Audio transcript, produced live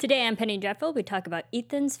Today on Penny Dreadful, we talk about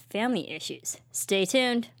Ethan's family issues. Stay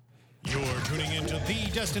tuned. You're tuning into the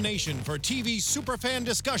destination for TV superfan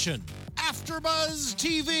discussion, AFTERBUZZ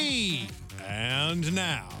TV. And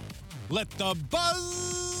now, let the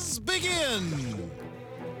buzz begin.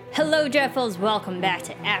 Hello, Dreadfuls. Welcome back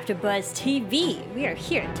to AfterBuzz TV. We are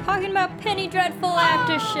here talking about Penny Dreadful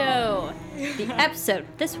After Show. The episode,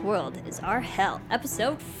 This World is Our Hell,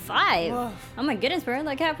 episode 5. Whoa. Oh my goodness, we're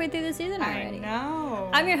like halfway through the season already. I know.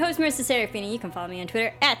 I'm your host, Marisa Serafini. You can follow me on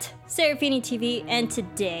Twitter at SeraphiniTV. And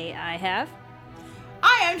today I have...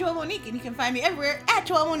 I am Joelle Monique, and you can find me everywhere at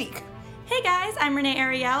Joelle Monique. Hey guys, I'm Renee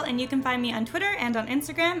Ariel, and you can find me on Twitter and on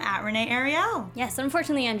Instagram at Renee Ariel. Yes,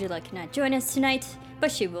 unfortunately, Angela cannot join us tonight,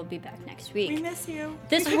 but she will be back next week. We miss you.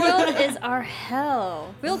 This world is our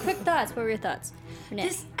hell. Real quick thoughts. What were your thoughts, Renee?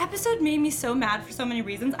 This episode made me so mad for so many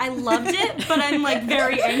reasons. I loved it, but I'm like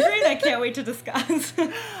very angry and I can't wait to discuss.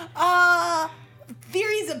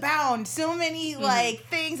 Theories abound. So many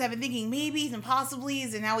things. I've been thinking maybes and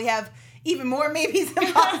possiblies, and now we have even more maybes and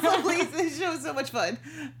possiblies. This show is so much fun.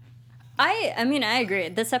 I mean, I agree.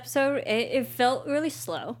 This episode, it felt really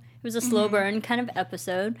slow. It was a slow burn kind of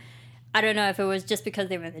episode. I don't know if it was just because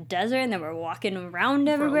they were in the desert and they were walking around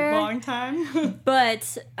everywhere. For a long time.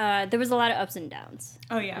 But there was a lot of ups and downs.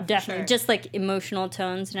 Oh, yeah, definitely. Sure. Just like emotional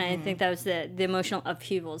tones. And I think that was the emotional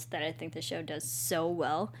upheavals that I think the show does so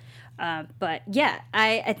well. But yeah,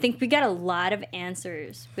 I think we got a lot of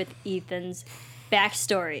answers with Ethan's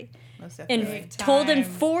backstory. And told in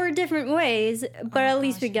 4 different ways, but at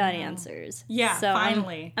least we got answers. Yeah, so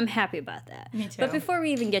finally. I'm happy about that. Me too. But before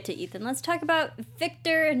we even get to Ethan, let's talk about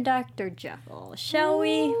Victor and Dr. Jekyll, shall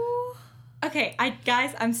we? Okay,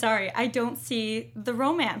 guys, I'm sorry. I don't see the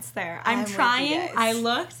romance there. I'm with you trying. guys. I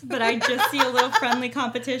looked, but I just see a little friendly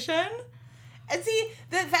competition. And see,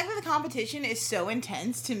 the fact that the competition is so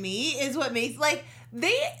intense to me is what makes,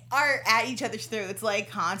 they are at each other's throats,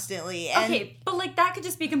 constantly. And Okay, but, that could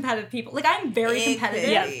just be competitive people. I'm very competitive.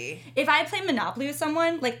 Yeah. If I play Monopoly with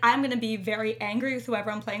someone, I'm going to be very angry with whoever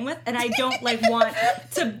I'm playing with, and I don't, want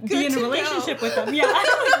to be in a relationship with them. Yeah, I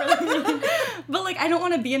don't really mean. But, I don't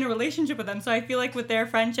want to be in a relationship with them, so I feel like with their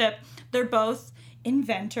friendship, they're both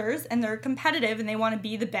inventors, and they're competitive, and they want to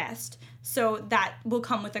be the best. So that will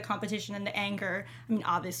come with the competition and the anger. I mean,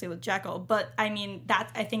 obviously with Jekyll, but I mean,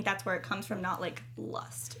 I think that's where it comes from, not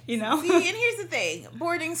lust, you know? See, and here's the thing.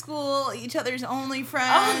 Boarding school, each other's only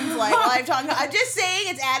friends, lifetime. I'm just saying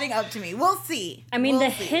it's adding up to me. We'll see. I mean,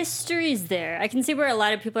 the history's there. I can see where a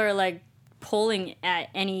lot of people are, pulling at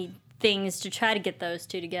any things to try to get those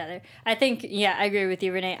two together. I think, yeah, I agree with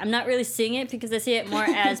you, Renee. I'm not really seeing it because I see it more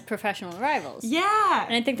as professional rivals. Yeah.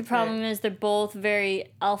 And I think the problem is they're both very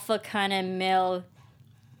alpha kind of male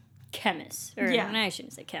chemists. Or, I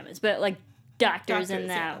shouldn't say chemists, but doctors in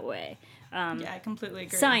that way. Yeah, I completely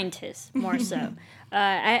agree. Scientists, more so.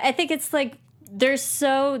 I think it's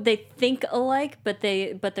they think alike, but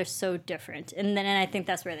they're so different, and I think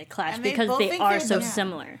that's where they clash because they are so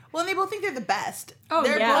similar. Well, and they both think they're the best. Oh,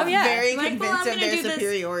 they're yeah. both very convinced of their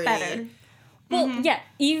superiority. Better. Well, yeah,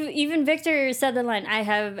 even Victor said the line,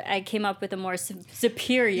 I came up with a more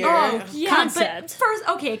superior concept. But first,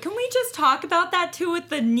 okay, can we just talk about that too with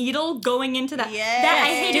the needle going into that? Yes. That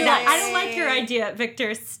I hated that. I don't like your idea,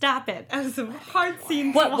 Victor. Stop it. That was a hard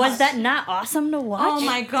scene to watch. Was that not awesome to watch? Oh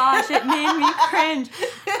my gosh, it made me cringe.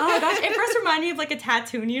 Oh my gosh, it first reminded me of a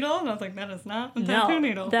tattoo needle, and I was like, that is not a tattoo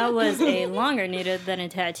needle. That was a longer needle than a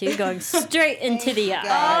tattoo going straight into the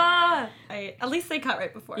eye. At least they cut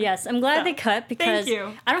right before. Yes, I'm glad they cut because thank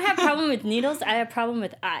you. I don't have a problem with needles. I have a problem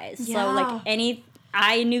with eyes. Yeah. So any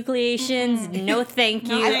eye nucleations, no thank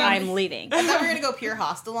you. I'm leaving. I thought we were going to go pure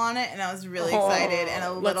hostile on it, and I was really excited and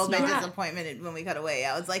a little bit disappointed when we cut away.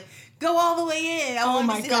 I was like, go all the way in. I want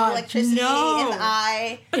to see electricity in the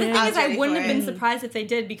eye. But the thing is, I wouldn't have been surprised if they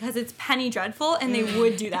did because it's Penny Dreadful, and they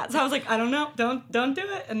would do that. So I was like, I don't know. Don't do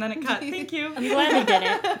it. And then it cut. Thank you. I'm glad they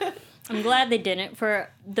didn't. I'm glad they didn't for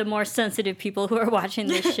the more sensitive people who are watching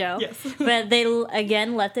this show. Yes. But they,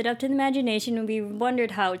 again, left it up to the imagination, and we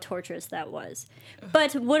wondered how torturous that was.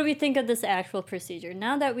 But what do we think of this actual procedure?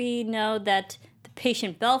 Now that we know that the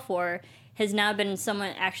patient Belfour has now been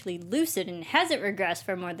somewhat actually lucid and hasn't regressed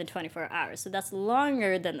for more than 24 hours. So that's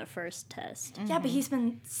longer than the first test. Yeah, but he's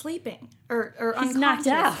been sleeping or he's unconscious. knocked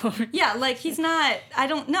out. Yeah, he's not, I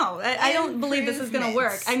don't know. I don't believe this is going to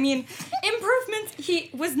work. I mean, improvements, he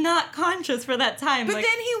was not conscious for that time. But then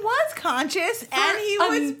he was conscious and he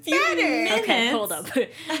was better. Minutes. Okay, hold up.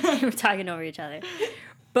 We're talking over each other.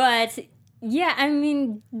 But, yeah, I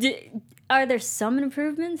mean, are there some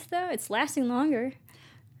improvements, though? It's lasting longer.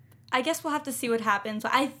 I guess we'll have to see what happens.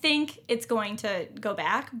 I think it's going to go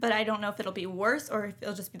back, but I don't know if it'll be worse or if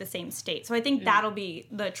it'll just be the same state. So I think that'll be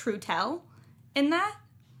the true tell in that.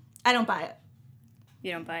 I don't buy it.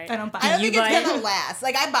 You don't buy it? I don't buy it. I don't think it's gonna last.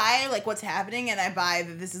 Like, I buy, like, what's happening, and I buy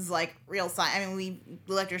that this is, like, real science. I mean,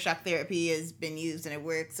 electroshock therapy has been used, and it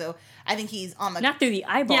works, so I think he's on the... Not through the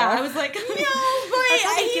eyeball. Yeah, I was like... No,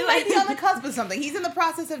 but he might be on the cusp of something. He's in the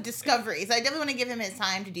process of discovery, so I definitely want to give him his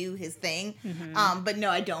time to do his thing. Mm-hmm. But no,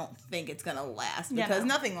 I don't think it's gonna last, because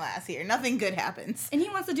nothing lasts here. Nothing good happens. And he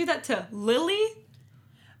wants to do that to Lily?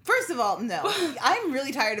 First of all, no. I'm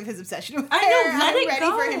really tired of his obsession with her. I know, let it ready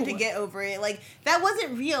go. for him to get over it. Like, that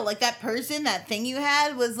wasn't real. Like, that person, that thing you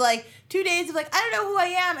had was, like, 2 days of, like, I don't know who I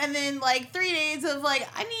am, and then, like, 3 days of, like,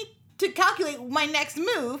 I need to calculate my next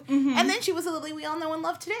move. Mm-hmm. And then she was a Lily we all know and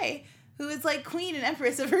love today, who is, like, queen and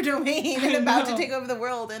empress of her domain and about to take over the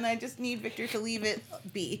world, and I just need Victor to leave it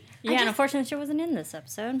be. Yeah, and unfortunately she wasn't in this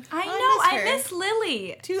episode. I miss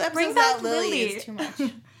Lily. 2 episodes Bring back without Lily is too much.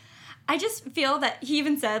 I just feel that he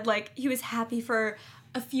even said, like, he was happy for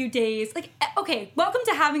a few days. Like, okay, welcome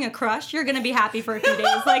to having a crush. You're going to be happy for a few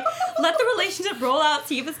days. Like, let the relationship roll out,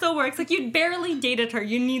 see if it still works. Like, you barely dated her.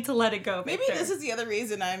 You need to let it go, Victor. Maybe this is the other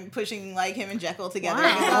reason I'm pushing, like, him and Jekyll together.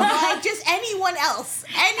 Wow. Like, just anyone else.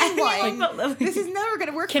 Anyone. This is never going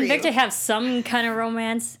to work for you. Can Victor have some kind of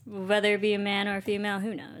romance, whether it be a man or a female?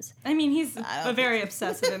 Who knows? I mean, he's very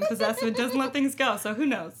obsessive and possessive and doesn't let things go, so who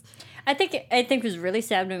knows? I think it was really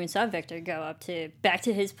sad when we saw Victor go back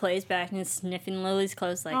to his place, back and sniffing Lily's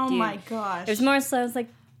clothes. Like, dude, my gosh. It was more so I was like,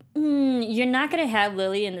 you're not gonna have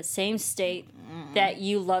Lily in the same state that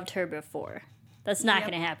you loved her before. That's not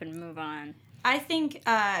gonna happen. Move on. I think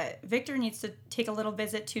Victor needs to take a little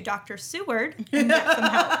visit to Dr. Seward and get some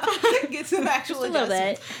help. Get some actual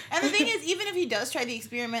adjustments. Bit. And the thing is, even if he does try the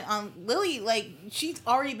experiment on Lily, like, she's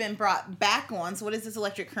already been brought back on, so what is this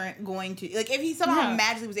electric current going to... Like, if he somehow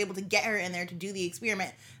magically was able to get her in there to do the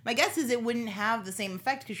experiment, my guess is it wouldn't have the same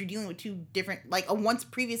effect because you're dealing with 2 different... Like, a once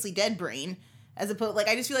previously dead brain... As opposed, like,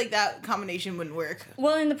 I just feel like that combination wouldn't work.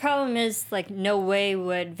 Well, and the problem is, like, no way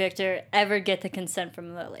would Victor ever get the consent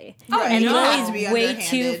from Lily. Right. And Lily's way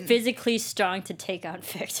too physically strong to take on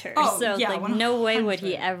Victor. So, like, 100%. No way would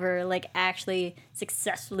he ever, like, actually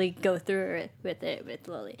successfully go through with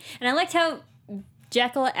Lily. And I liked how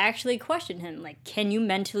Jekyll actually questioned him, like, can you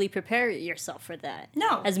mentally prepare yourself for that?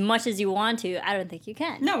 No. As much as you want to, I don't think you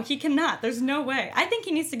can. No, he cannot. There's no way. I think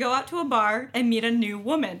he needs to go out to a bar and meet a new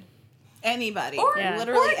woman. Anybody. Or,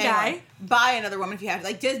 literally or a guy. Anyone. Buy another woman if you have to.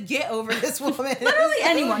 Like, just get over this woman. Literally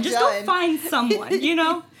anyone. Just go find someone, you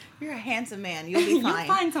know? You're a handsome man. You'll be fine.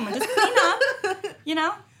 You'll find someone. Just clean up, you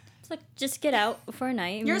know? It's like, just get out for a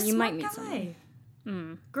night. You're a you smart might meet guy.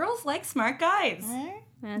 someone. Girls like smart guys.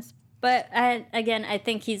 Yes. But, I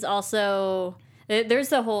think he's also... There's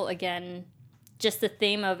the whole, again, just the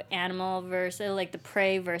theme of animal versus, like, the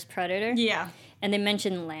prey versus predator. Yeah. And they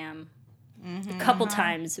mentioned lamb. A couple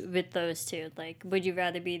times with those two. Like, would you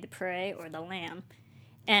rather be the prey or the lamb?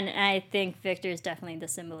 And I think Victor is definitely the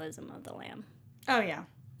symbolism of the lamb. Oh, yeah.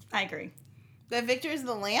 I agree. That Victor's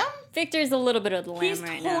the lamb? Victor's a little bit of the lamb he's right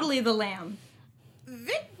now. He's totally the lamb. You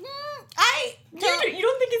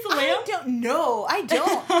don't think he's the lamb? I don't know. I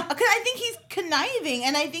don't. Because I think he's conniving,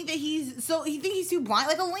 and I think that he's too blind.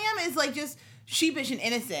 Like, a lamb is, like, just sheepish and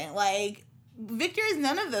innocent. Like, Victor is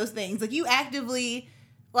none of those things. Like, you actively...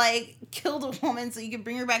 like, killed a woman so you could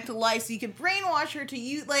bring her back to life, so you could brainwash her to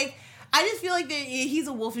use, like, I just feel like that he's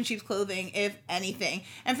a wolf in sheep's clothing, if anything.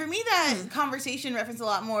 And for me, that conversation referenced a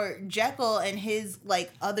lot more Jekyll and his,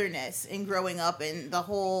 like, otherness in growing up and the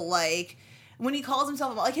whole, like, when he calls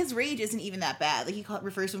himself, like, his rage isn't even that bad. Like, he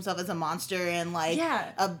refers to himself as a monster and, like,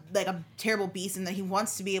 a terrible beast, and that he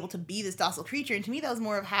wants to be able to be this docile creature. And to me, that was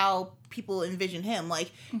more of how people envision him.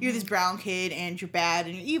 Like, you're this brown kid, and you're bad,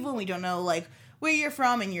 and you're evil, and we don't know, like, where you're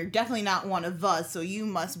from, and you're definitely not one of us, so you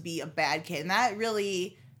must be a bad kid. And that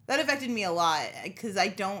affected me a lot, because I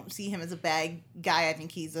don't see him as a bad guy. I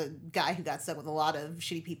think he's a guy who got stuck with a lot of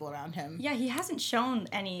shitty people around him. Yeah, he hasn't shown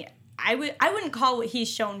any... I wouldn't call what he's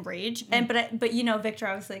shown rage, but you know, Victor,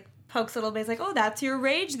 I was like, pokes a little bit, he's like, oh, that's your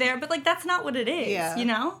rage there, but, like, that's not what it is, you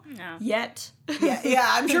know? No. Yet. Yeah,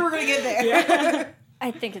 I'm sure we're gonna get there. Yeah. I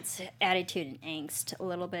think it's attitude and angst a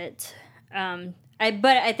little bit.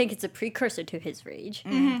 But I think it's a precursor to his rage.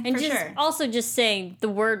 Mm-hmm, and for also just saying the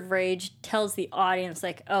word rage tells the audience,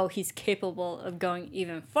 like, oh, he's capable of going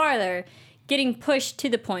even farther, getting pushed to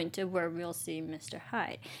the point of where we'll see Mr.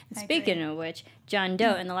 Hyde. And speaking of which, John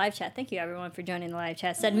Doe in the live chat, thank you everyone for joining the live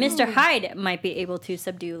chat, said Mr. Hyde might be able to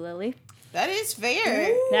subdue Lily. That is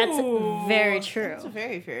fair. That's very true. That's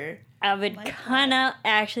very fair. I would kind of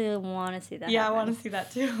actually want to see that. Yeah, happen. I want to see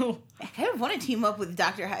that too. I kind of want to team up with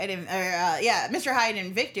Dr. Hyde and, Mr. Hyde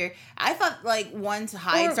and Victor. I thought, like, once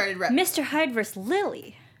Hyde started... Mr. Hyde versus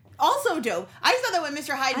Lily. Also dope. I just thought that when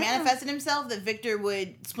Mr. Hyde manifested himself, that Victor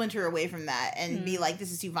would splinter away from that and be like,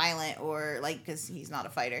 this is too violent, or, like, because he's not a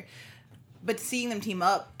fighter. But seeing them team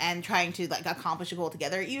up and trying to, like, accomplish a goal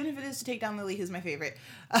together, even if it is to take down Lily, who's my favorite,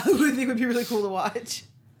 I think would be really cool to watch.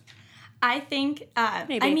 I think,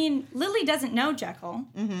 Lily doesn't know Jekyll.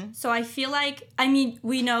 Mm-hmm. So I feel like,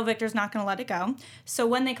 we know Victor's not going to let it go. So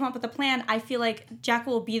when they come up with a plan, I feel like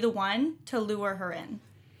Jekyll will be the one to lure her in.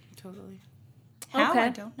 Totally. How? Okay. I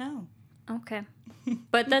don't know. Okay.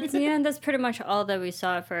 But that's pretty much all that we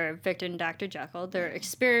saw for Victor and Dr. Jekyll. Their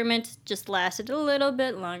experiment just lasted a little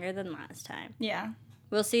bit longer than last time. Yeah.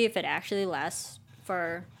 We'll see if it actually lasts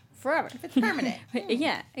for forever. If it's permanent.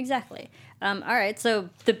 Yeah, exactly. All right, so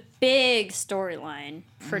the big storyline,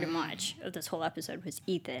 pretty much, of this whole episode was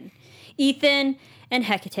Ethan. Ethan and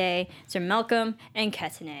Hecate, Sir Malcolm and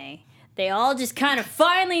Catanei. They all just kind of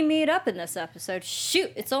finally meet up in this episode.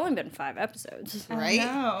 Shoot, it's only been 5 episodes. Right?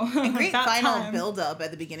 And great final build-up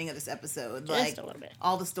at the beginning of this episode. Just like, a little bit.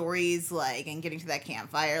 All the stories, like, and getting to that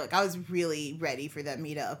campfire. Like, I was really ready for that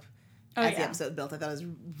meetup as the episode built. I thought it was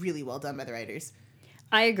really well done by the writers.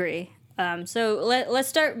 I agree. So let's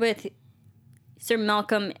start with Sir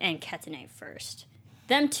Malcolm and Catanei first.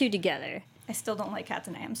 Them two together. I still don't like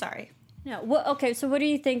Catanei. I'm sorry. No. Okay, so what do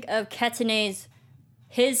you think of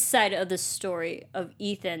his side of the story of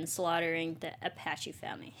Ethan slaughtering the Apache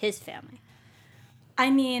family, his family?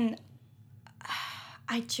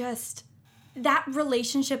 That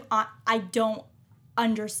relationship, I don't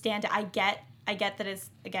understand it. I get that it's,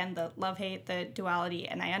 again, the love-hate, the duality,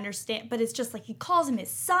 and I understand, but it's just like he calls him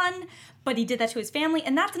his son, but he did that to his family,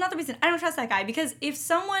 and that's another reason I don't trust that guy, because if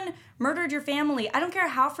someone murdered your family, I don't care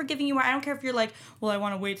how forgiving you are, I don't care if you're like, well, I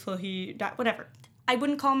want to wait till he died, whatever. I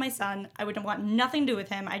wouldn't call him my son. I wouldn't want nothing to do with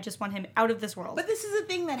him. I just want him out of this world. But this is a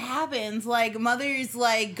thing that happens. Like, mothers,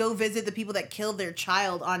 like, go visit the people that killed their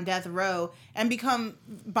child on death row and become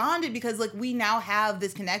bonded because, like, we now have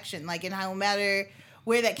this connection. Like, and no matter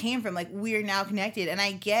where that came from, like, we're now connected. And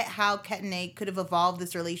I get how Catanei could have evolved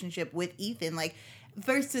this relationship with Ethan. Like,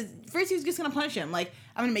 first he was just going to punish him. Like,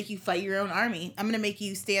 I'm going to make you fight your own army. I'm going to make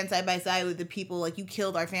you stand side by side with the people. Like, you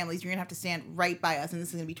killed our families. You're going to have to stand right by us, and this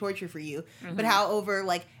is going to be torture for you. Mm-hmm. But however,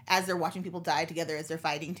 like, as they're watching people die together, as they're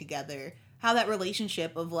fighting together, how that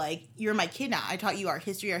relationship of, like, you're my kid now. I taught you our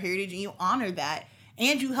history, our heritage, and you honored that.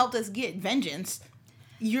 And you helped us get vengeance.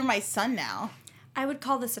 You're my son now. I would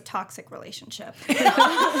call this a toxic relationship.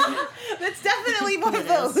 That's definitely one of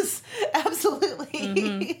those. Absolutely.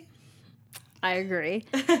 Mm-hmm. I agree.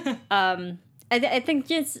 I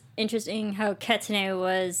think it's interesting how Catanei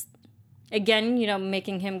was, again,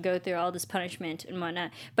 making him go through all this punishment and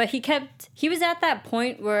whatnot. But he was at that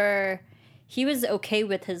point where he was okay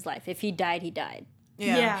with his life. If he died, he died.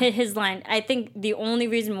 Yeah. His line. I think the only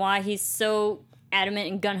reason why he's so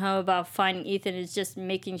adamant and gung-ho about finding Ethan is just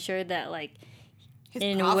making sure that, like, his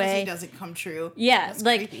in prophecy a way doesn't come true. Yeah, That's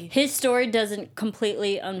like, creepy. His story doesn't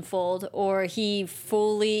completely unfold, or he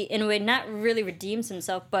fully, in a way, not really redeems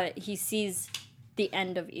himself, but he sees the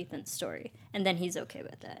end of Ethan's story, and then he's okay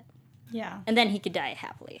with that. Yeah. And then he could die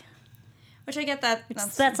happily. Which I get that.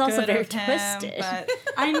 That's also very him, twisted. But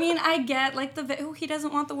I get, like, he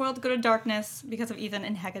doesn't want the world to go to darkness because of Ethan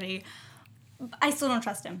and Hecate. I still don't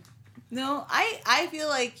trust him. No, I feel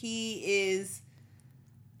like he is,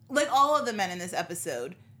 like, all of the men in this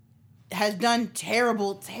episode has done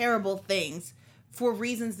terrible, terrible things for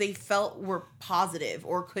reasons they felt were positive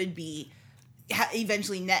or could be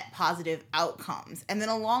eventually net positive outcomes. And then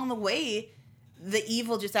along the way, the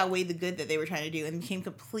evil just outweighed the good that they were trying to do and became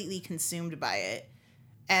completely consumed by it.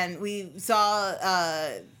 And we saw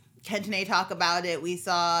Catanei talk about it. We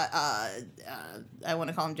saw, I want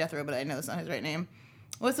to call him Jethro, but I know it's not his right name.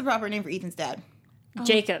 What's the proper name for Ethan's dad?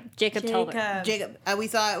 Jacob Talbot. Jacob. We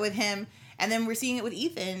saw it with him, and then we're seeing it with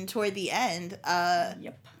Ethan toward the end.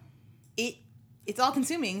 Yep. It's all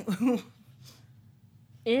consuming.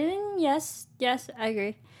 Yes, I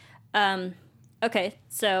agree. Okay,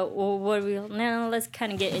 so now let's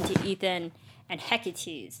kind of get into Ethan and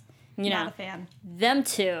Hecate's. Not a fan. Them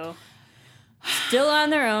two, still on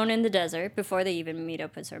their own in the desert before they even meet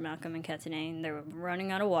up with Sir Malcolm and Catanei, and they're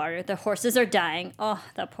running out of water. The horses are dying. Oh,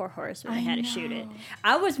 that poor horse when they had to shoot it.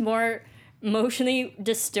 I was more emotionally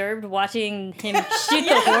disturbed watching him shoot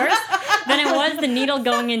the horse than it was the needle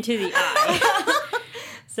going into the eye.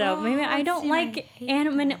 So maybe I don't like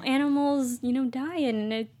animals, dying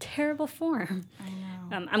in a terrible form. I know.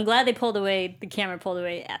 I'm glad they pulled away. The camera pulled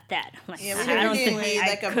away at that. I'm like, Yeah, I don't think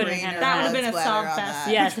I couldn't handle that. Would have been a blood sob splatter on fest.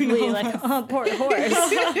 that. Yes, we like, oh, poor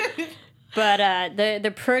horse. But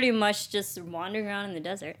they're pretty much just wandering around in the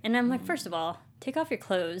desert. And I'm like, first of all, take off your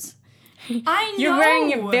clothes. I know. You're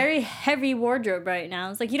wearing your very heavy wardrobe right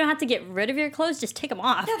now. It's like, you don't have to get rid of your clothes, just take them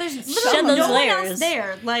off. Yeah, there's Shed those no layers. one else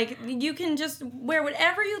there. Like, you can just wear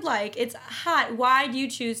whatever you like. It's hot. Why do you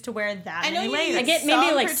choose to wear that many layers? I get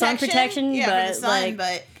maybe like sun protection, yeah, but for the sun, like,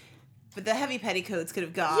 but the heavy petticoats could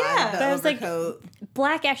have gone. Yeah, the but I was like, overcoat.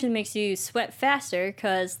 black actually makes you sweat faster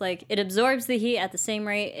because like it absorbs the heat at the same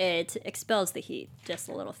rate it expels the heat. Just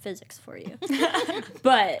a little physics for you.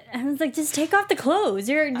 But I was like, just take off the clothes.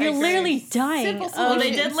 You're literally dying. Simple Well,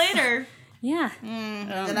 solution. they did later. Yeah.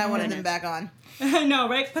 Then I wanted them back on. I know,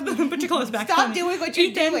 right? Put your clothes back on. Stop doing what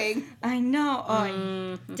you're doing. I know.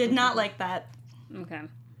 Oh, I did not like that. Okay.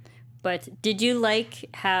 But did you like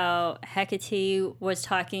how Hecate was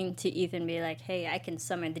talking to Ethan, be like, hey, I can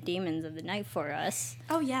summon the demons of the night for us?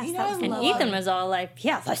 Oh, yes. You that know, was And lovely. Ethan was all like,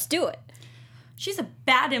 yeah, let's do it. She's a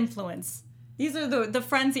bad influence. These are the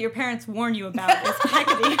friends that your parents warn you about. It's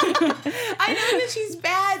Hecate. I know that she's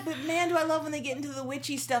bad, but man, do I love when they get into the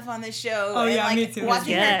witchy stuff on this show. Oh, and, yeah, like, me too.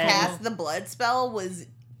 Watching her Yeah. cast the blood spell was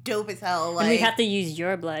dope as hell. Like, And we have to use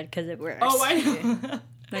your blood because it works. Oh, I know.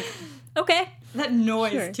 Like, okay. That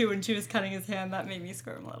noise, Sure. too, when she was cutting his hand, that made me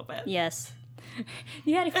squirm a little bit. Yes.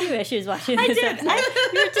 You had a few issues watching I this did. episode.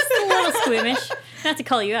 You were just a little squeamish. Not to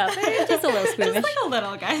call you out, but you're just a little Just squeamish. like a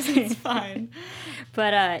little, guys. It's fine.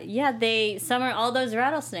 But yeah, they summon all those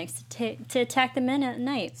rattlesnakes to attack the men at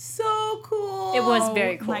night. so cool. It was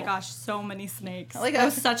very Oh cool. my gosh, so many snakes. Like That a-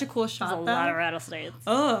 was such a cool shot. There's a though. lot of rattlesnakes.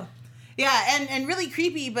 Ugh. Yeah, and really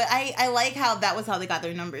creepy, but I like how that was how they got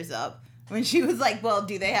their numbers up. When she was like, well,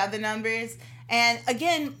 do they have the numbers? And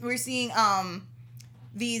again, we're seeing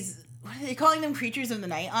these, what are they calling them, creatures of the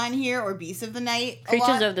night on here, or beasts of the night? a Creatures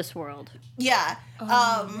lot? of this world. Yeah.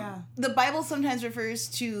 Yeah. The Bible sometimes refers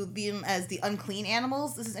to them as the unclean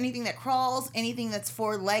animals. This is anything that crawls, anything that's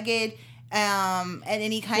four-legged, and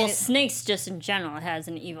any kind Well, of... snakes just in general has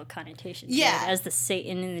an evil connotation. to Yeah. it, as the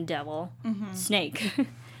Satan and the devil. Snake.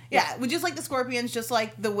 Yeah, well, just like the scorpions, just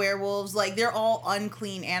like the werewolves, like, they're all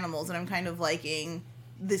unclean animals, and I'm kind of liking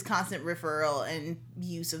this constant referral and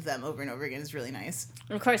use of them over and over again is really nice.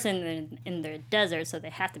 And of course, in the desert, so they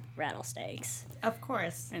have to be rattlesnakes. Of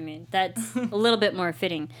course. I mean, that's a little bit more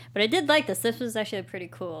fitting. But I did like this. This was actually a pretty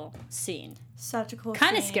cool scene. Such a cool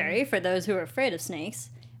Kind of scene. scary for those who are afraid of snakes,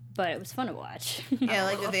 but it was fun to watch. Yeah,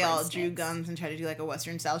 like that they all snakes. drew guns and tried to do like a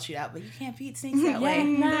Western style shootout, but you can't beat snakes that way.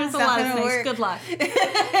 There's a not lot of gonna snakes. work. Good luck.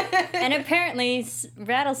 And apparently,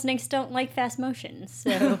 rattlesnakes don't like fast motion,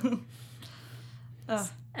 so... Ugh.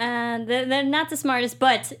 They're not the smartest,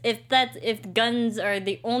 but if guns are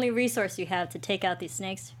the only resource you have to take out these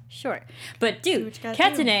snakes, sure. But dude, what you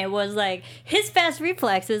gotta Katane was like, his fast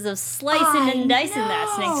reflexes of slicing and dicing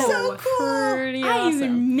that snake. That So was cool. pretty I awesome.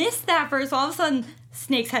 even missed that first. All of a sudden,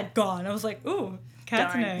 snake's head gone. I was like, ooh,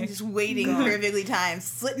 Darn. Katane. Just waiting perfectly timed.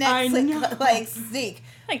 Slit I neck, know. slit like snake.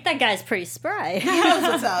 Like, that guy's pretty spry. He knows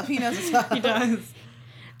what's up. He knows what's up. He does.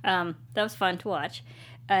 That was fun to watch.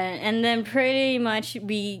 And then pretty much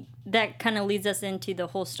that kind of leads us into the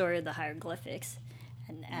whole story of the hieroglyphics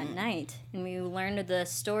at night. And we learned the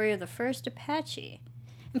story of the first Apache.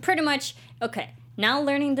 And pretty much, okay, now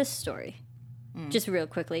learning this story, just real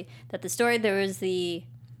quickly, that the story, there was a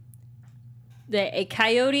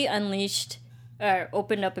coyote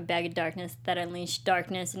opened up a bag of darkness that unleashed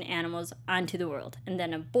darkness and animals onto the world. And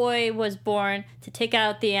then a boy was born to take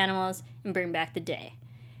out the animals and bring back the day.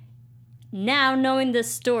 Now, knowing this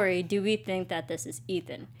story, do we think that this is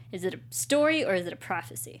Ethan? Is it a story or is it a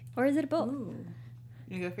prophecy? Or is it both?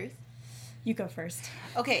 You go first? You go first.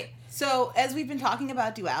 Okay, so as we've been talking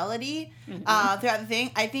about duality throughout the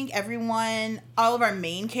thing, I think all of our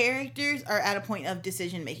main characters are at a point of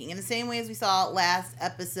decision making. In the same way as we saw last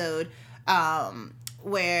episode,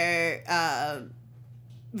 where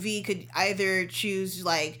V could either choose,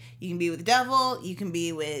 like, you can be with the devil, you can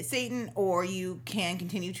be with Satan, or you can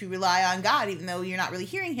continue to rely on God, even though you're not really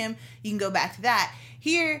hearing him. You can go back to that.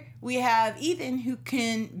 Here we have Ethan, who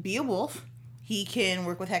can be a wolf. He can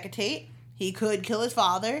work with Hecate. He could kill his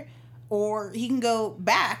father, or he can go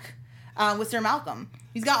back with Sir Malcolm.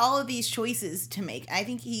 He's got all of these choices to make. I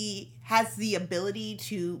think he has the ability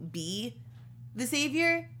to be the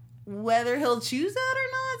savior. Whether he'll choose that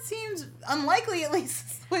or not seems unlikely, at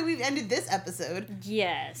least the way we've ended this episode.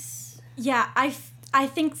 Yes. Yeah, I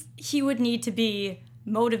think he would need to be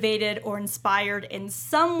motivated or inspired in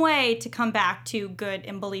some way to come back to good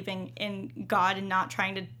and believing in God and not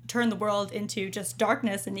trying to turn the world into just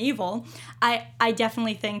darkness and evil, I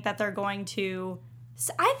definitely think that they're going to...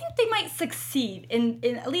 I think they might succeed in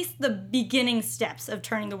at least the beginning steps of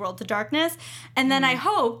turning the world to darkness. And then I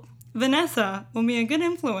hope Vanessa will be a good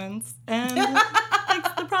influence and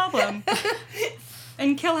fix the problem.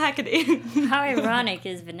 And kill Hecate. How ironic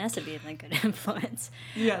is Vanessa being a good influence?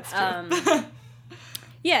 Yeah, it's true.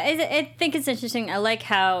 Yeah, I think it's interesting. I like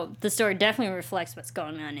how the story definitely reflects what's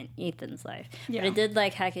going on in Ethan's life. Yeah. But I did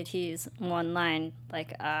like Hecate's one line,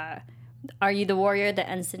 like, are you the warrior that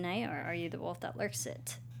ends the night, or are you the wolf that lurks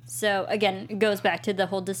it? So, again, it goes back to the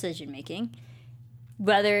whole decision-making.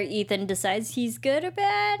 Whether Ethan decides he's good or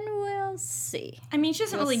bad, we'll see. I mean, she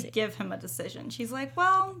doesn't really give him a decision. She's like,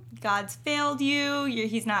 well, God's failed you.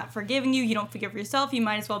 He's not forgiving you. You don't forgive yourself. You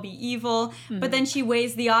might as well be evil. Mm-hmm. But then she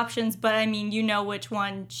weighs the options. But, I mean, you know which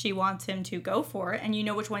one she wants him to go for. And you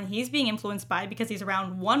know which one he's being influenced by because he's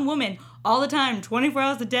around one woman all the time, 24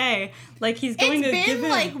 hours a day. Like, he's going to give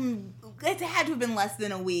him... It had to have been less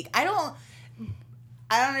than a week. I don't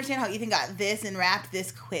understand how Ethan got this and wrapped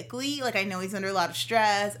this quickly. Like, I know he's under a lot of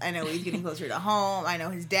stress. I know he's getting closer to home. I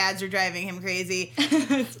know his dads are driving him crazy.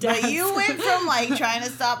 But you went from, like, trying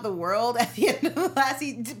to stop the world at the end of the last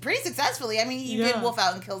season pretty successfully. I mean, you did wolf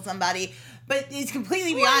out and kill somebody, but it's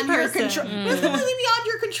completely beyond your control. It was completely beyond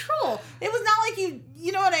your control. It was not like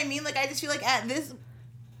you know what I mean? Like, I just feel like at this,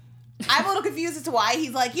 I'm a little confused as to why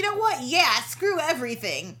he's like, you know what? Yeah, screw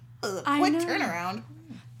everything. Quick turnaround.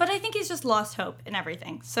 But I think he's just lost hope in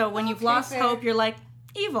everything. So when you've lost hope, you're like,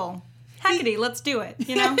 evil. Hecate, let's do it,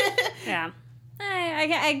 you know? Yeah.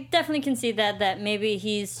 I definitely can see that maybe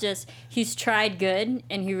he's tried good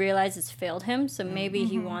and he realizes it's failed him, so maybe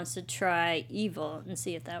he wants to try evil and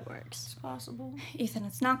see if that works. It's possible. Ethan,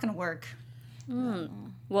 it's not going to work.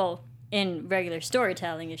 Well, in regular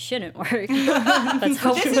storytelling, it shouldn't work. Let's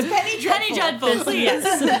hope. This is Penny Dreadful. Please.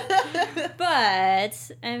 Yes.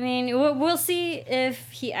 But, I mean, we'll see if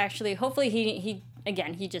he actually, hopefully he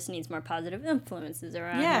just needs more positive influences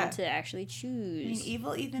around him to actually choose. I mean,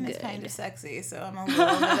 evil Ethan is kind of sexy, so I'm a little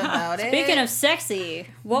bit about it. Speaking of sexy,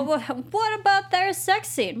 what about their sex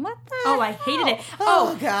scene? What the hell? I hated it.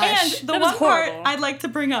 Oh gosh. And the one part I'd like to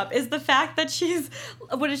bring up is the fact that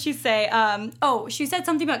what did she say? She said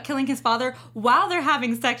something about killing his father while they're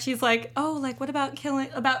having sex. She's like, what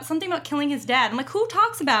about something about killing his dad? I'm like, who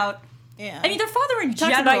talks about... Yeah. I mean, their father in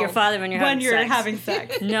general. Talks about your father when you're having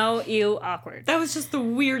sex. No, ew, awkward. That was just the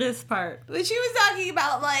weirdest part. But she was talking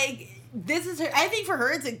about, like, this is her... I think for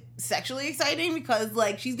her it's sexually exciting because,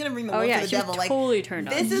 like, she's going to bring the wolf to the devil. Like, totally turned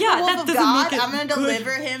on. This is the wolf of God. I'm going to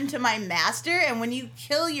deliver him to my master, and when you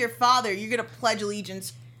kill your father, you're going to pledge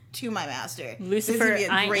allegiance to my master. Lucifer,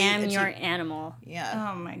 I am your animal.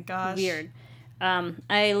 Yeah. Oh, my gosh. Weird.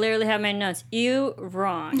 I literally have my notes. You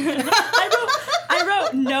wrong. I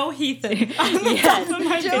wrote no Heathen. Yes,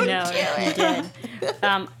 you did.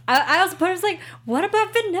 I also put, I was like, what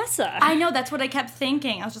about Vanessa? I know, that's what I kept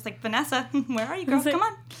thinking. I was just like, Vanessa, where are you, girl? Come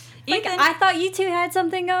on. Like, I thought you two had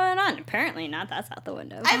something going on. Apparently not. That's out the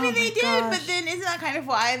window. I mean, they did, but then isn't that kind of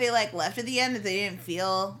why they, like, left at the end? That they didn't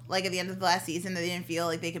feel, like, at the end of the last season, that they didn't feel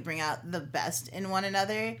like they could bring out the best in one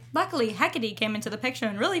another? Luckily, Hecate came into the picture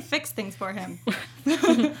and really fixed things for him.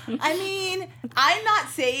 I mean, I'm not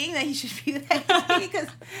saying that he should be with Hecate because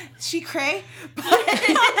she cray, but...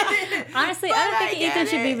 Honestly, I don't think Ethan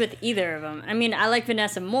should be with either of them. I mean, I like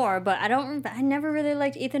Vanessa more, but I never really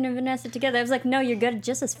liked Ethan and Vanessa together. I was like, no, you're good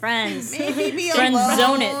just as friends. Maybe be friend alone.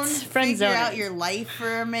 Zone it. Friend figure zone out it. your life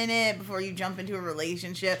for a minute before you jump into a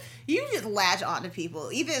relationship. You just latch onto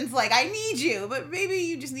people. Ethan's like, I need you, but maybe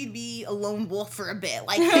you just need to be a lone wolf for a bit.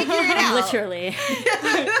 Like, figure it out. Literally.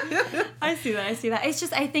 I see that. It's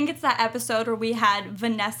just, I think it's that episode where we had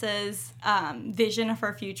Vanessa's vision of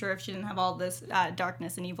her future if she didn't have all this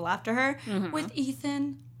darkness and evil after her with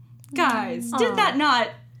Ethan. Guys, did that not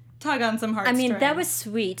tug on some heartstrings? I mean, that was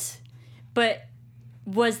sweet, but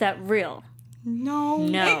was that real? No.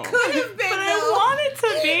 It could have been, but I want it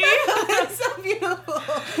to be. It's so beautiful.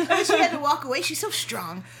 And she had to walk away. She's so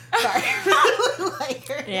strong. Sorry. I really like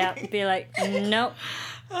her. Yeah, be like, nope.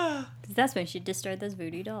 That's when she destroyed those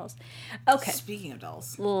voodoo dolls. Okay. Speaking of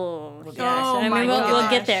dolls. Oh, gosh. I mean, we'll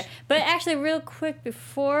get there. But actually, real quick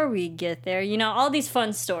before we get there, you know, all these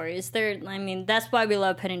fun stories, that's why we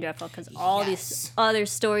love Penny Dreadful, because all these other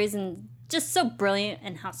stories and just so brilliant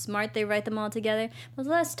and how smart they write them all together. But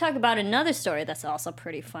let's talk about another story that's also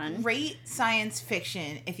pretty fun. Great science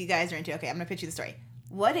fiction, if you guys are into it. Okay, I'm going to pitch you the story.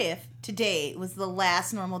 What if today was the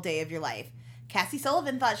last normal day of your life? Cassie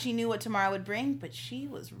Sullivan thought she knew what tomorrow would bring, but she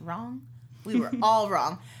was wrong. We were all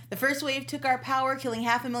wrong. The first wave took our power, killing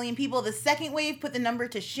 500,000 people. The second wave put the number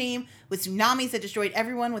to shame with tsunamis that destroyed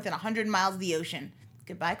everyone within 100 miles of the ocean.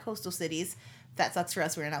 Goodbye, coastal cities. That sucks for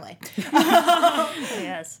us. We're in LA.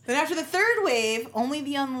 Yes. Then after the third wave, only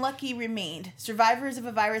the unlucky remained. Survivors of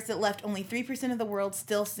a virus that left only 3% of the world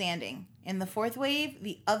still standing. In the fourth wave,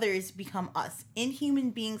 the others become us.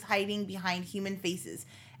 Inhuman beings hiding behind human faces.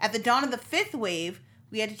 At the dawn of the fifth wave,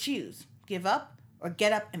 we had to choose. Give up or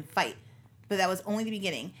get up and fight. But that was only the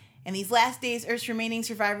beginning. In these last days, Earth's remaining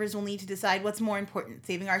survivors will need to decide what's more important,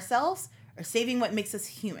 saving ourselves or saving what makes us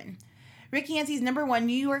human. Rick Yancey's #1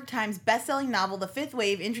 New York Times bestselling novel, The Fifth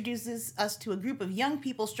Wave, introduces us to a group of young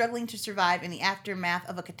people struggling to survive in the aftermath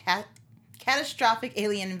of a catastrophic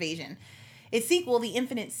alien invasion. Its sequel, The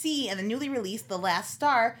Infinite Sea, and the newly released The Last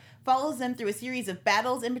Star, follows them through a series of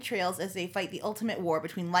battles and betrayals as they fight the ultimate war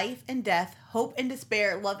between life and death, hope and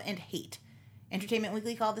despair, love and hate. Entertainment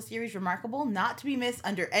Weekly called the series remarkable, not to be missed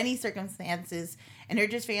under any circumstances, and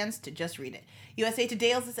urges fans to just read it. USA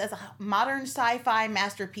Today hails this as a modern sci-fi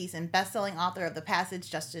masterpiece, and best-selling author of The Passage,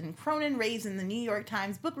 Justin Cronin, raves in the New York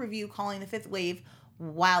Times book review calling The Fifth Wave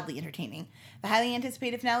wildly entertaining. The highly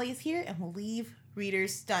anticipated finale is here and will leave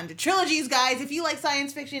readers stunned. Trilogies, guys! If you like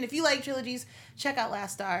science fiction, if you like trilogies, check out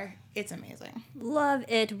Last Star. It's amazing. Love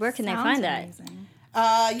it. Where can they find that? Amazing.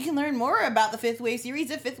 You can learn more about the Fifth Wave series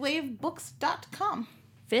at fifthwavebooks.com.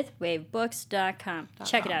 fifthwavebooks.com.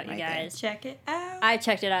 Check it out, you right guys. Check it out. I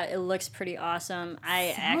checked it out. It looks pretty awesome.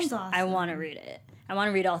 I awesome. want to read it. I want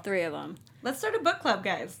to read all 3 of them. Let's start a book club,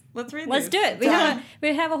 guys. Let's read Let's these. do it.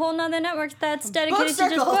 We have a whole nother network that's dedicated to just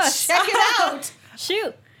Circle. books. Check it out!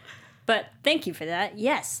 Shoot. But thank you for that.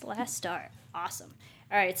 Yes, Last Star. Awesome.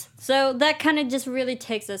 All right. So that kind of just really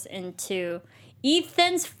takes us into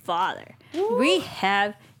Ethan's father. Ooh. We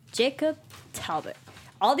have Jacob Talbot.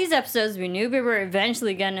 All these episodes, we knew we were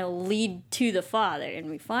eventually going to lead to the father, and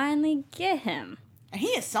we finally get him. And he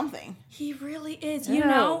is something. He really is. You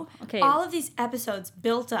know, all of these episodes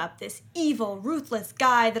built up this evil, ruthless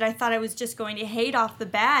guy that I thought I was just going to hate off the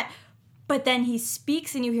bat. But then he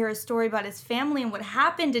speaks and you hear a story about his family and what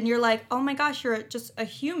happened, and you're like, oh my gosh, you're just a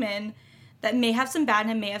human that may have some bad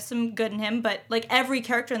in him, may have some good in him, but like every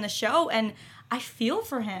character in the show, and I feel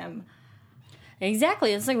for him.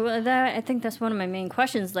 Exactly. It's like that. I think that's one of my main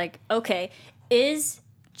questions. Like, okay, is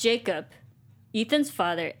Jacob, Ethan's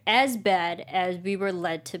father, as bad as we were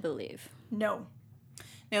led to believe? No.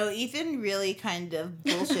 No, Ethan really kind of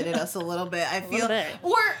bullshitted us a little bit, I feel.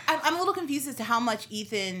 Or I'm a little confused as to how much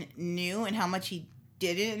Ethan knew and how much he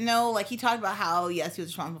didn't know. Like, he talked about how, yes, he was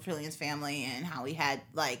responsible for killing his family and how he had,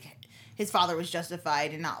 like, his father was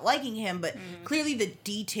justified in not liking him, but clearly the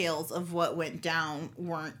details of what went down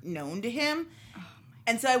weren't known to him.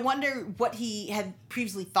 And so I wonder what he had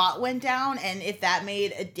previously thought went down and if that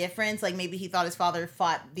made a difference. Like, maybe he thought his father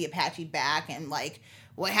fought the Apache back and, like,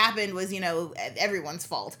 what happened was, you know, everyone's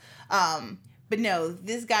fault. But no,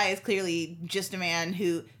 this guy is clearly just a man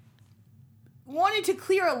who wanted to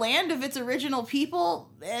clear a land of its original people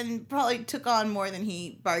and probably took on more than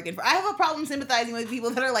he bargained for. I have a problem sympathizing with people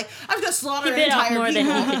that are like, I'm just going to slaughter an entire people. He bit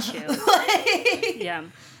off more than he could chew. Yeah.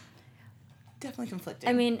 Definitely conflicted.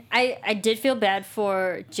 I mean, I did feel bad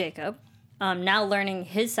for Jacob, now learning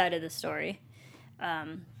his side of the story.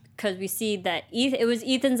 Because we see that it was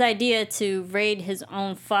Ethan's idea to raid his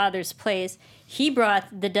own father's place. He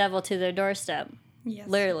brought the devil to their doorstep. Yes,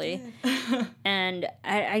 literally. And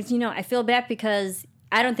I feel bad because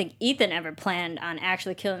I don't think Ethan ever planned on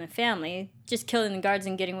actually killing the family, just killing the guards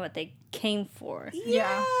and getting what they came for.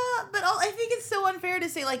 Yeah. But I think it's so unfair to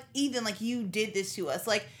say, like, Ethan, like, you did this to us.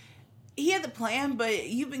 Like, he had the plan, but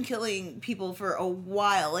you've been killing people for a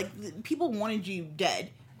while. Like, people wanted you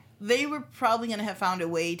dead. They were probably going to have found a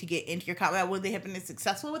way to get into your combat. Would they have been as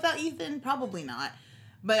successful without Ethan? Probably not.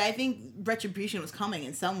 But I think retribution was coming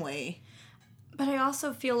in some way. But I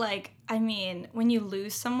also feel like, I mean, when you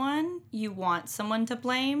lose someone, you want someone to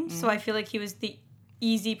blame. So I feel like he was the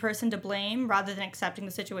easy person to blame rather than accepting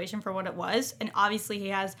the situation for what it was. And obviously he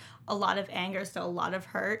has a lot of anger, still a lot of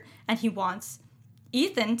hurt. And he wants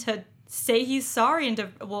Ethan to say he's sorry and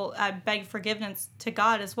to, beg forgiveness to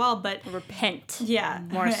God as well, but repent. Yeah.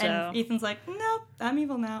 More so. And Ethan's like, nope, I'm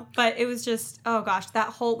evil now. But it was just, oh gosh, that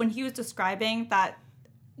whole, when he was describing that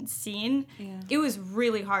scene, it was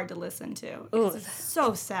really hard to listen to. It was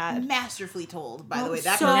so sad. Masterfully told, by the way.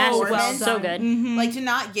 That so well so good. Mm-hmm. Like, to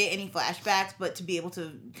not get any flashbacks, but to be able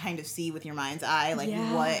to kind of see with your mind's eye, like,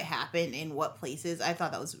 what happened in what places. I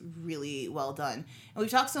thought that was really well done. And we've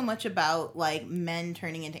talked so much about, like, men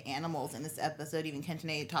turning into animals in this episode. Even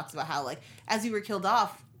Kentane talks about how, like, as we were killed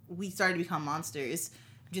off, we started to become monsters.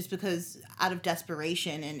 just because out of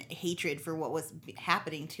desperation and hatred for what was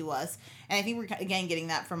happening to us. And I think we're, again, getting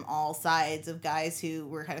that from all sides of guys who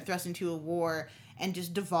were kind of thrust into a war and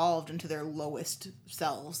just devolved into their lowest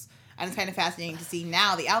selves. And it's kind of fascinating to see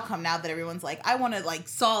now, the outcome now that everyone's like, I want to, like,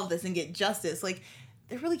 solve this and get justice. Like,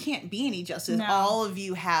 there really can't be any justice. No. All of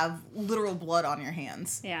you have literal blood on your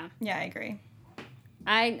hands. Yeah. Yeah, I agree.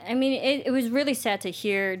 I mean, it was really sad to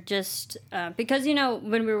hear just because, you know,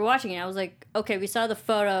 when we were watching it, I was like, okay, we saw the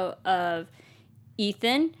photo of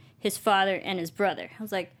Ethan, his father, and his brother. I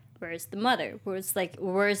was like, where's the mother? Where's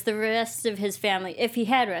the rest of his family, if he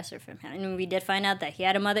had rest of him? And we did find out that he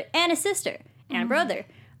had a mother and a sister and a brother.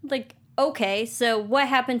 Like, okay, so what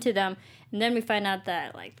happened to them? And then we find out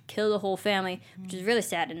that, like, killed the whole family, which is really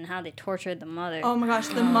sad, and how they tortured the mother. Oh my gosh,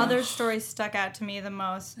 the mother's story stuck out to me the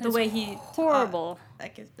most. The way he... Horrible.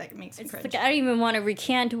 That makes me cringe. Like, I don't even want to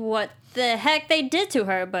recant what the heck they did to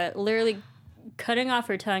her, but literally cutting off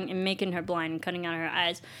her tongue and making her blind and cutting out her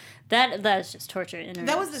eyes. That is just torture.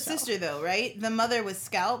 That was the sister, though, right? The mother was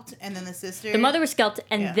scalped, and then the sister... The mother was scalped,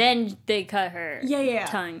 and then they cut her Yeah.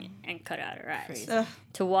 tongue and cut out her eyes. Ugh.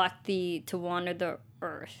 To wander the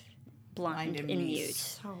earth, blind and mute.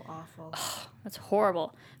 So awful. That's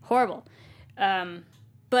horrible. Horrible.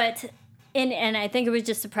 But... And I think it was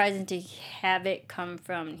just surprising to have it come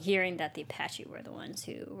from hearing that the Apache were the ones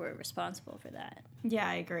who were responsible for that. Yeah,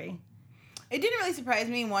 I agree. It didn't really surprise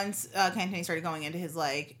me once Cantoni started going into his,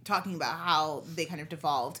 like, talking about how they kind of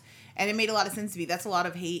devolved. And it made a lot of sense to me. That's a lot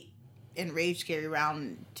of hate and rage carried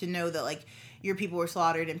around to know that, like, your people were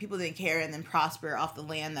slaughtered and people didn't care and then prosper off the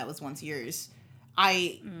land that was once yours.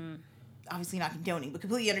 Obviously not condoning, but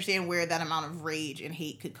completely understand where that amount of rage and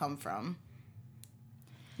hate could come from.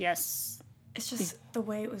 Yes. It's just the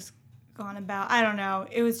way it was gone about. I don't know.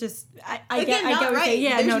 It was just... I Again, get not what you're right. saying.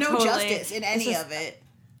 Yeah, There's no totally. justice in any just, of it.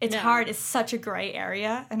 It's No. hard. It's such a gray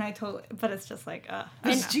area, and but it's just like,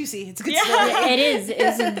 It's juicy. It's a good story. It is.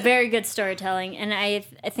 It's a very good storytelling. And I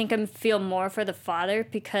think I feel more for the father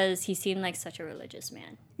because he seemed like such a religious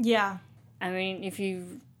man. Yeah. I mean, if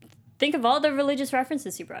you think of all the religious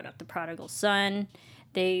references he brought up, the prodigal son,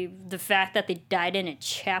 the fact that they died in a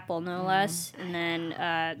chapel, no less, and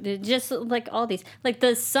then just like all these, like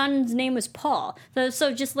the son's name was Paul.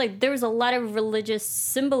 So just like there was a lot of religious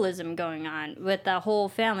symbolism going on with that whole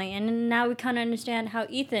family, and now we kind of understand how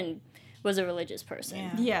Ethan was a religious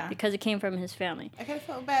person. Yeah. Because it came from his family. I kind of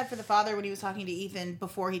felt bad for the father when he was talking to Ethan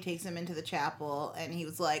before he takes him into the chapel, and he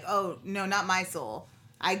was like, "Oh no, not my soul.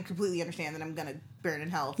 I completely understand that I'm gonna burn in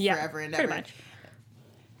hell forever and ever." Pretty much.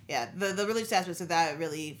 Yeah, the religious aspects of that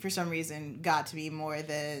really, for some reason, got to me more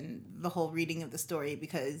than the whole reading of the story,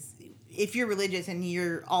 because if you're religious and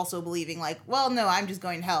you're also believing, like, well, no, I'm just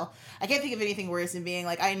going to hell. I can't think of anything worse than being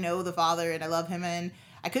like, I know the Father and I love him and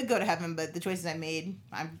I could go to heaven, but the choices I made,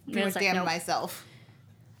 I'm pretty much damning myself.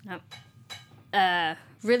 Nope.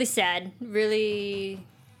 Really sad. Really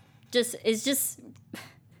it's just,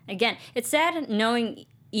 again, it's sad knowing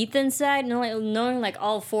Ethan's side, knowing like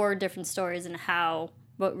all 4 different stories and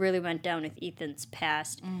what really went down with Ethan's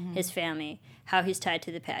past, his family, how he's tied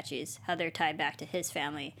to the Apaches, how they're tied back to his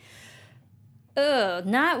family. Ugh,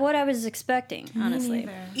 not what I was expecting, honestly.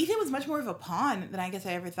 Ethan was much more of a pawn than I guess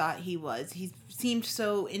I ever thought he was. He seemed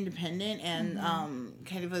so independent and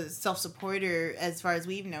kind of a self-supporter as far as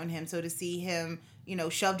we've known him. So to see him, you know,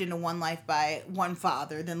 shoved into one life by one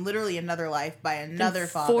father, then literally another life by another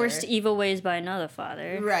father. Forced evil ways by another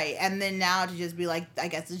father. Right. And then now to just be like, I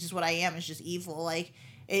guess it's just what I am. It's just evil. Like,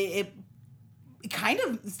 it kind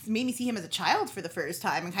of made me see him as a child for the first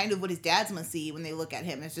time, and kind of what his dads must see when they look at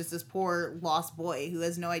him. It's just this poor lost boy who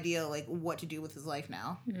has no idea, like, what to do with his life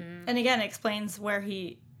now. And again, it explains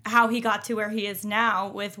how he got to where he is now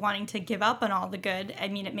with wanting to give up on all the good. I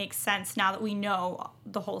mean, it makes sense now that we know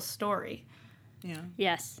the whole story. Yeah.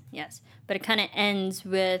 Yes. But it kind of ends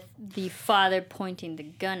with the father pointing the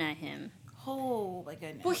gun at him. Oh, my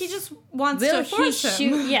goodness. Well, he just wants to force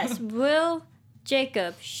him. Will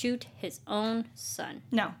Jacob shoot his own son?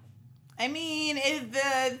 No. I mean, if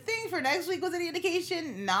the thing for next week was any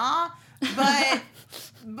indication, nah. But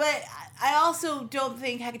I also don't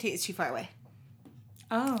think Hecate is too far away.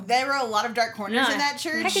 Oh. There were a lot of dark corners in that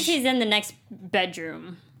church. Hecate's in the next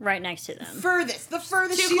bedroom, right next to them. The furthest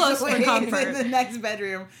Too she's close away for comfort. is in the next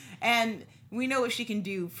bedroom. And we know what she can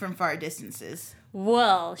do from far distances.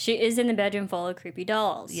 Well, she is in the bedroom full of creepy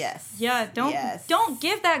dolls. Yes. Yeah, don't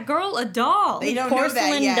give that girl a doll. They don't know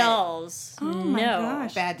Porcelain that yet. dolls. Oh my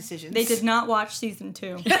gosh. Bad decisions. They did not watch season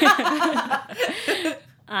 2.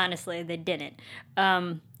 Honestly, they didn't.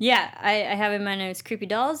 I have in my notes creepy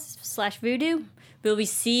dolls / voodoo. will we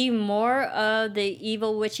see more of the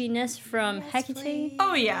evil witchiness from Hecate? please.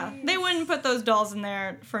 Oh yeah, they wouldn't put those dolls in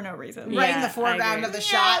there for no reason. Right Yeah, in the I foreground agree. of the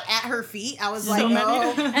shot at her feet. I was like, many.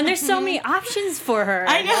 oh. And there's so many options for her.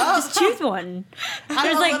 I know. Just choose one. I'm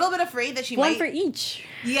There's a like little bit afraid that she one might. for each.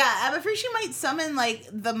 Yeah, I'm afraid she might summon like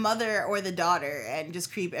the mother or the daughter and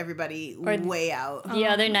just creep everybody way out. The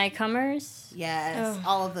other nightcomers. Yes,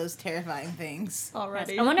 all of those terrifying things.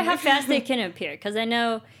 Already. I wonder how fast they can appear, because I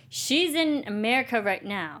know she's in America right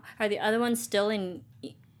now. Are the other ones still in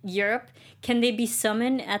Europe? Can they be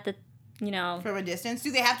summoned at the, From a distance,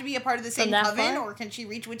 do they have to be a part of the same that coven, far? or can she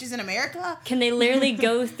reach witches in America? can they literally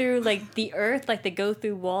go through like the earth, like they go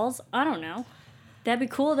through walls? I don't know. That'd be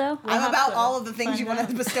cool though. I'm have about to all of the things you find want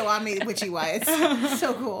to bestow on me, witchy wise.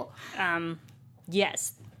 So cool.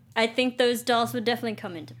 Yes, I think those dolls would definitely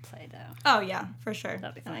come into play though. Oh yeah, for sure.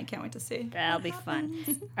 That'll be And I can't wait to see. That'll be fun.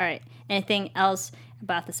 All right. Anything else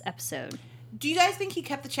about this episode? Do you guys think he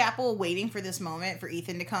kept the chapel waiting for this moment for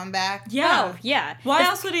Ethan to come back? Yeah. Oh, yeah. Why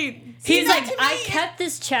else would he? He's that like, to I me- kept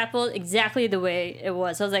this chapel exactly the way it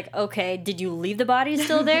was. I was like, okay, did you leave the bodies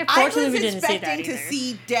still there? I Fortunately, was we didn't see that expecting to either.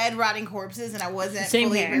 see dead, rotting corpses, and I wasn't Same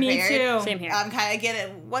fully here. prepared. Me too. Same here. Kind of get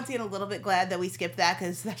it. Once again, a little bit glad that we skipped that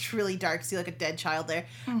because that's really dark to see like a dead child there.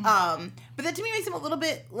 But that to me makes him a little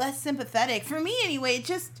bit less sympathetic. For me, anyway,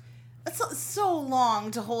 it's so long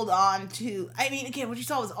to hold on to. I mean, again, what you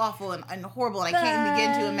saw was awful and horrible, and I can't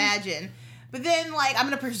begin to imagine. But then, like, I'm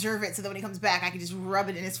gonna preserve it so that when he comes back, I can just rub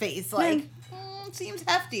it in his face. Like, seems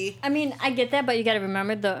hefty. I mean, I get that, but you got to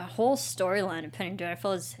remember the whole storyline of Penny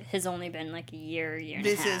Dreadful has only been like a year and a half.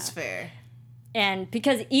 This is fair. And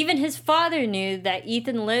because even his father knew that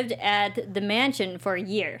Ethan lived at the mansion for a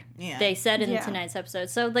year. Yeah. They said in Yeah. tonight's episode.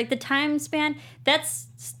 So, like, the time span, that's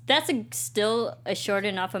still a short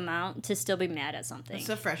enough amount to still be mad at something. It's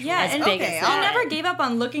a fresh Yeah, one. and big okay, as he that. never gave up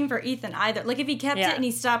on looking for Ethan either. Like if he kept Yeah. it and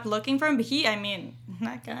he stopped looking for him, but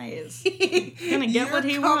that guy is gonna get You're what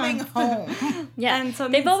he coming wants. home. Yeah, And so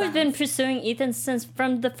it they've made always been sense. pursuing Ethan since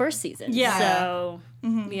from the first season. Yeah. So,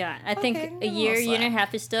 yeah, I think Okay, a give him a year little and a slack.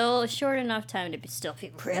 half is still a short enough time to still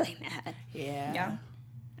be really mad. Yeah. Yeah.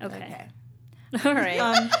 Okay. Okay. All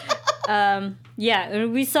right. Yeah,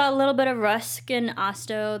 and we saw a little bit of Rusk and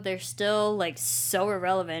Osto. They're still like so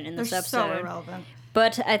irrelevant in They're this so episode. irrelevant.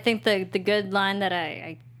 But I think the good line that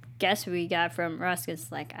I guess we got from Rusk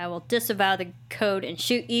is like, I will disavow the code and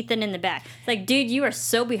shoot Ethan in the back. It's like, dude, you are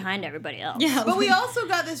so behind everybody else. Yeah. But we also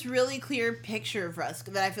got this really clear picture of Rusk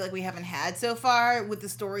that I feel like we haven't had so far with the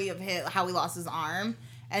story of how he lost his arm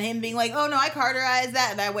and him being like, oh no, I carterized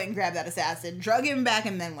that and I went and grabbed that assassin, drug him back,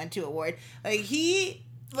 and then went to a ward. Like He's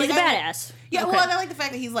a badass. Yeah, Okay. well, and I like the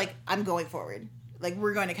fact that he's like, I'm going forward. Like,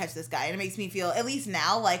 we're going to catch this guy. And it makes me feel, at least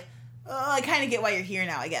now, like, I kind of get why you're here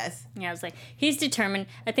now, I guess. Yeah, I was like, he's determined.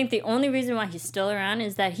 I think the only reason why he's still around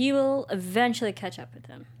is that he will eventually catch up with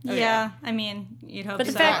him. Yeah, I mean, you'd hope But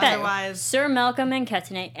the so. fact that Otherwise, Sir Malcolm and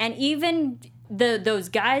Ketanate, and even those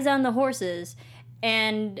guys on the horses,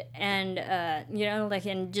 and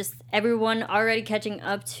just everyone already catching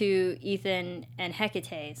up to Ethan and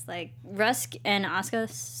Hecate. It's like Rusk and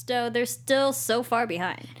Osto, they're still so far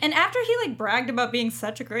behind. and after he bragged about being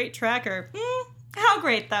such a great tracker, how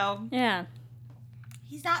great though. Yeah.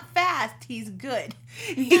 He's not fast. He's good.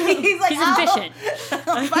 He's like, He's efficient.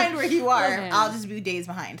 I'll find where you are. Yeah. I'll just be days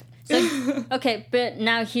behind. Okay, but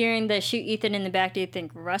now hearing the shoot Ethan in the back, do you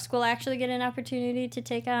think Rusk will actually get an opportunity to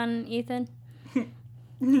take on Ethan?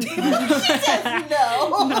 No.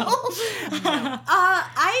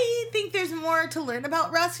 I think there's more to learn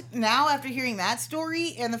about Rusk now after hearing that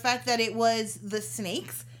story and the fact that it was the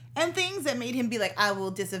snakes and things that made him be like, I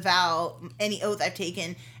will disavow any oath I've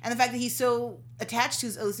taken. And the fact that he's so attached to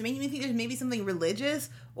his oaths, making me think there's maybe something religious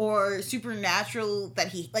or supernatural that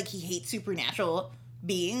he hates supernatural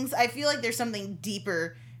beings. I feel like there's something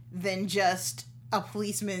deeper than just a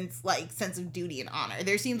policeman's sense of duty and honor.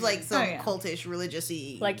 There seems like some cultish,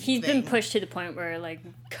 religious-y He's been thing. pushed to the point where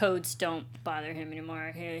codes don't bother him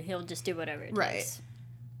anymore. He'll just do whatever it Right. takes.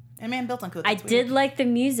 And man built on code. I That's did weird. like the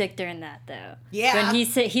music during that though. Yeah. When he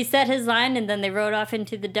said his line and then they rode off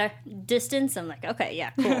into the distance. I'm like, okay,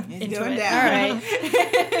 yeah, cool. It's into going it. down. All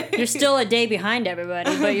right. You're still a day behind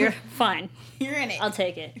everybody, but you're fine. You're in it. I'll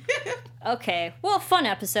take it. Okay. Well, fun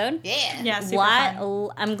episode. Yeah. Yeah, super fun.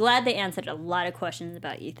 I'm glad they answered a lot of questions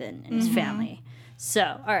about Ethan and his family.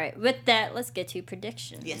 So, all right. With that, let's get to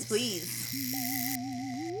predictions. Yes, please.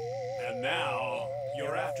 And now,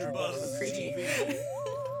 your AfterBuzz TV prediction.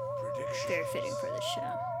 Very fitting for this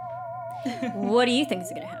show. What do you think is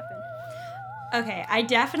going to happen? Okay, I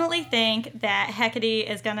definitely think that Hecate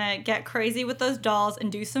is gonna get crazy with those dolls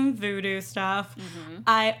and do some voodoo stuff. Mm-hmm.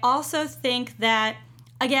 I also think that,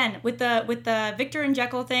 again, with the Victor and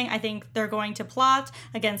Jekyll thing, I think they're going to plot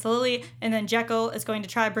against Lily, and then Jekyll is going to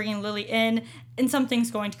try bringing Lily in, and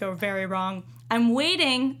something's going to go very wrong.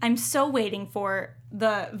 I'm so waiting for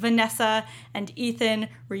the Vanessa and Ethan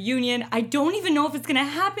reunion. I don't even know if it's going to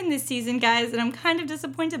happen this season, guys, and I'm kind of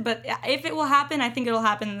disappointed, but if it will happen, I think it'll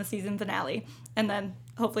happen in the season finale, and then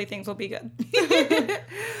hopefully things will be good.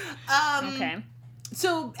 Okay.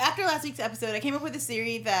 So after last week's episode, I came up with a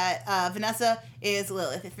theory that Vanessa is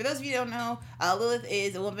Lilith. For those of you who don't know, Lilith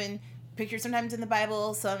is a woman pictured sometimes in the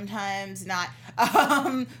Bible, sometimes not,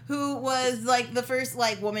 who was like the first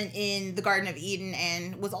like woman in the Garden of Eden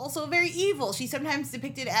and was also very evil. She's sometimes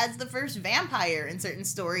depicted as the first vampire in certain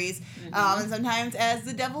stories, and sometimes as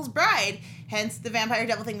the devil's bride, hence the vampire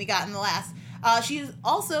devil thing we got in the last. She is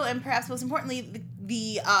also, and perhaps most importantly,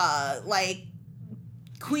 the like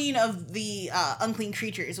queen of the unclean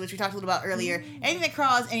creatures, which we talked a little about earlier. Anything that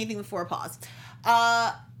crawls, anything with four paws.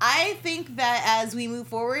 I think that as we move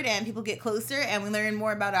forward and people get closer and we learn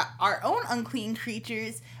more about our own unclean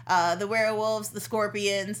creatures, the werewolves, the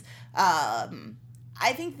scorpions,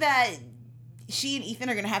 I think that she and Ethan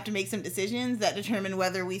are going to have to make some decisions that determine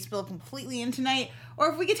whether we spill completely into night or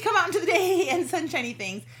if we get to come out into the day and sunshiny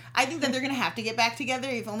things. I think that they're going to have to get back together,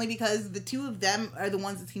 if only because the two of them are the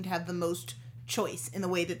ones that seem to have the most choice in the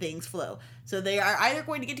way that things flow. So they are either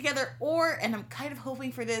going to get together or, and I'm kind of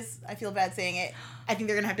hoping for this, I feel bad saying it, I think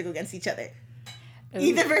they're going to have to go against each other. Ooh.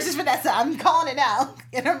 Ethan versus Vanessa. I'm calling it now,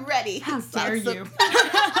 and I'm ready. How dare you?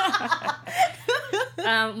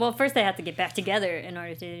 Well, first they have to get back together in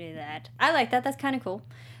order to do that. I like that. That's kind of cool.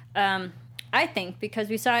 I think because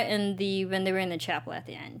we saw it when they were in the chapel at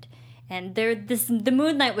the end, and the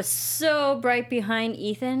moonlight was so bright behind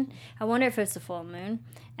Ethan. I wonder if it's a full moon,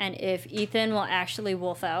 and if Ethan will actually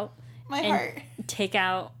wolf out and take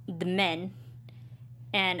out the men.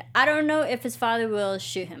 And I don't know if his father will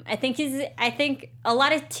shoot him. I think a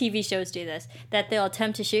lot of TV shows do this, that they'll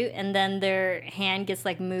attempt to shoot and then their hand gets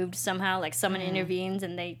like moved somehow, like someone intervenes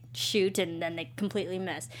and they shoot and then they completely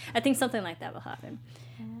miss. I think something like that will happen.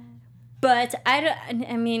 But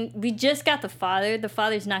I mean, we just got the father. The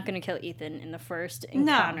father's not going to kill Ethan in the first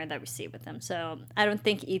encounter that we see with him. So I don't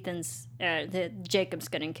think Jacob's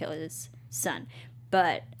going to kill his son.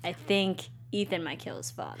 But I think Ethan might kill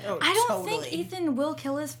his father. Oh, I don't think Ethan will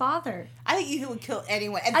kill his father. I think Ethan would kill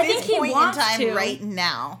anyone at I this think he point wants in time to. right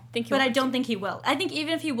now. But I don't think he will. I think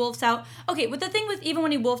even if he wolfs out... Okay, with the thing with even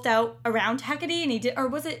when he wolfed out around Hecate and he did... Or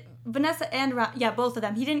was it Vanessa and... Yeah, both of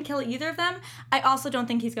them. He didn't kill either of them. I also don't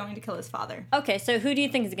think he's going to kill his father. Okay, so who do you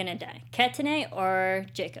think is going to die? Katane or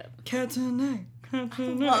Jacob? Katane. Well,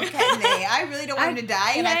 Katane, I really don't want him to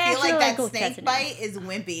die, and I feel like that snake bite is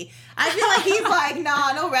wimpy. I feel like he's like,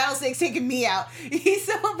 nah, no rattlesnake's taking me out. He's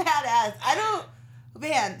so badass.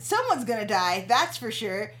 Man, someone's gonna die, that's for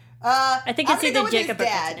sure. I think it's either Jacob or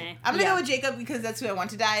Katane. I'm gonna go with Jacob because that's who I want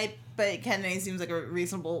to die, but Katane seems like a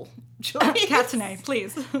reasonable choice. Katane,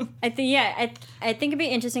 please. I think it'd be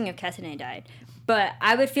interesting if Katane died. But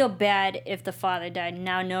I would feel bad if the father died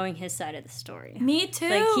now knowing his side of the story. Me too.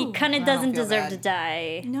 Like, he kind of doesn't deserve to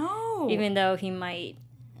die. No. Even though he might.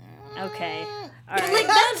 Okay. All right. Like,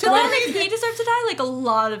 that's not like he deserves to die. Like, a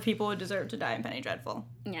lot of people would deserve to die in Penny Dreadful.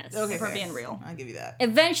 Yes. Okay, if we're being real. I'll give you that.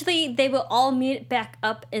 Eventually, they will all meet back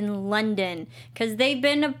up in London. Because they've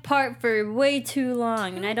been apart for way too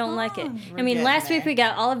long. And I don't like it. I mean, last week we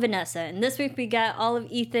got all of Vanessa. And this week we got all of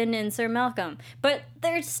Ethan and Sir Malcolm. But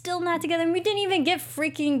they're still not together. And we didn't even get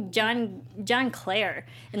freaking John Clare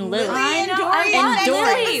and Lily. I know. I want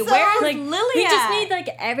Lily. Where's like, Lily We at? just need, like,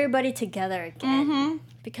 everybody together again. Mm-hmm.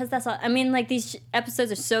 Because that's all. I mean, like, these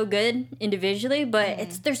episodes are so good individually, but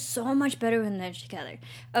they're so much better when they're together.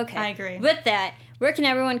 Okay. I agree. With that, where can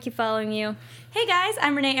everyone keep following you? Hey guys,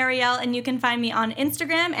 I'm Renee Ariel, and you can find me on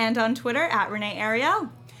Instagram and on Twitter at Renee Ariel.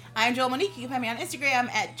 I'm Joelle Monique. You can find me on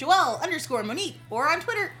Instagram at Joelle_Monique or on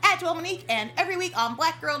Twitter at Joelle Monique. And every week on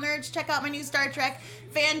Black Girl Nerds, check out my new Star Trek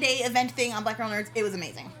fan day event thing on Black Girl Nerds. It was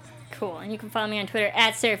amazing. Cool. And you can follow me on Twitter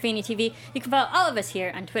at Serafini TV. You can follow all of us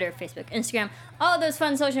here on Twitter, Facebook, Instagram, all those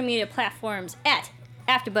fun social media platforms at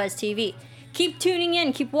AfterBuzz TV. Keep tuning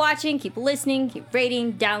in, keep watching, keep listening, keep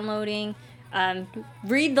rating, downloading.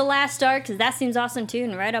 Read The Last Arc, because that seems awesome too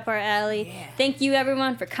and right up our alley. Yeah. Thank you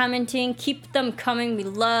everyone for commenting. Keep them coming. We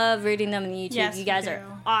love reading them on YouTube. Yes, you guys are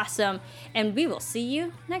awesome. And we will see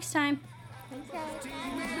you next time. Thanks, guys.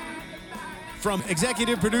 From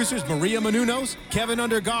executive producers Maria Menounos, Kevin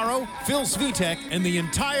Undergaro, Phil Svitek, and the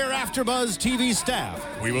entire AfterBuzz TV staff,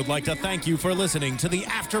 we would like to thank you for listening to the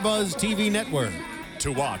AfterBuzz TV network.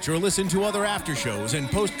 To watch or listen to other after shows and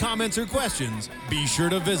post comments or questions, be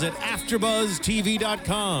sure to visit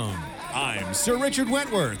AfterBuzzTV.com. I'm Sir Richard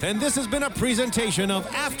Wentworth, and this has been a presentation of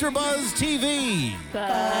AfterBuzz TV.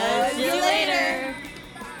 Buzz you later.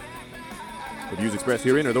 The views expressed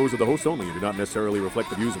herein are those of the hosts only and do not necessarily reflect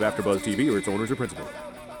the views of AfterBuzz TV or its owners or principals.